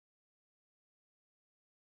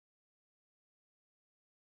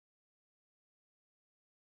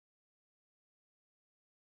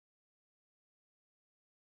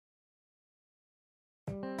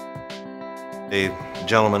A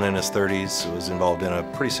gentleman in his 30s was involved in a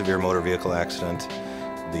pretty severe motor vehicle accident.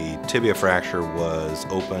 The tibia fracture was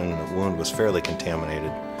open, the wound was fairly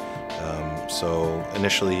contaminated. So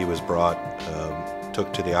initially he was brought,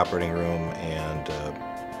 took to the operating room, and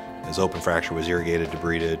his open fracture was irrigated,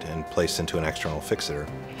 debrided, and placed into an external fixator.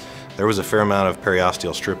 There was a fair amount of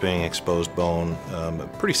periosteal stripping, exposed bone, a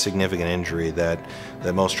pretty significant injury that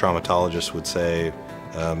most traumatologists would say,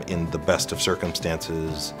 in the best of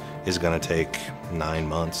circumstances, is going to take 9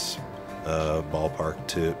 months, ballpark,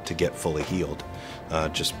 to get fully healed,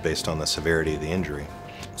 just based on the severity of the injury.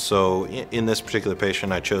 So in this particular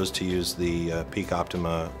patient, I chose to use the Peak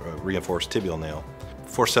Optima reinforced tibial nail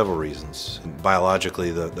for several reasons.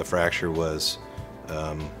 Biologically, the fracture was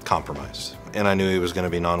compromised, and I knew he was going to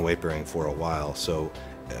be non-weight bearing for a while, so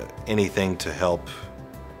anything to help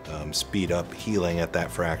speed up healing at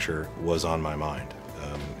that fracture was on my mind.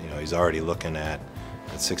 You know, he's already looking at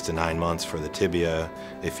 6 to 9 months for the tibia.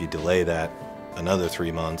 If you delay that another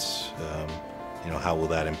 3 months, you know, how will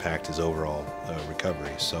that impact his overall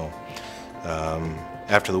recovery? So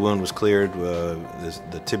after the wound was cleared,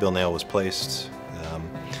 the tibial nail was placed,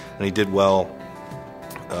 and he did well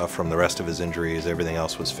from the rest of his injuries. Everything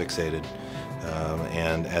else was fixated,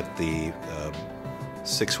 and at the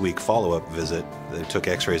 6-week follow-up visit, they took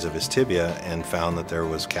x-rays of his tibia and found that there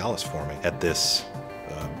was callus forming at this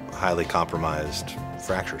highly compromised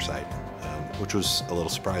fracture site, which was a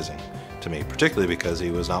little surprising to me, particularly because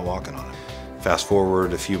he was not walking on it. Fast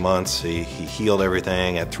forward a few months, he healed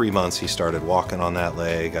everything. At 3 months, he started walking on that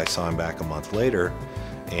leg. I saw him back a month later,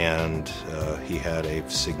 and he had a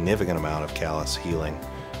significant amount of callus healing,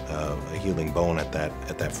 a healing bone at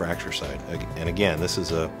that fracture site. And again, this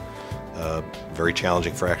is a very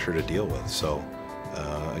challenging fracture to deal with. So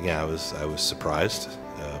again, I was surprised,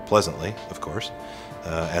 pleasantly, of course,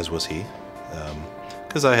 as was he,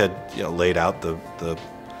 because I had, you know, laid out the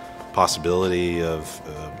possibility of,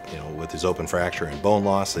 you know, with his open fracture and bone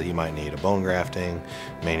loss, that he might need a bone grafting,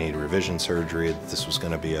 may need revision surgery, that this was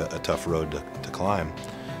going to be a tough road to climb.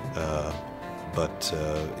 But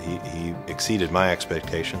he exceeded my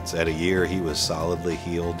expectations. At a year, he was solidly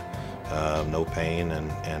healed, no pain,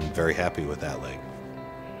 and very happy with that leg.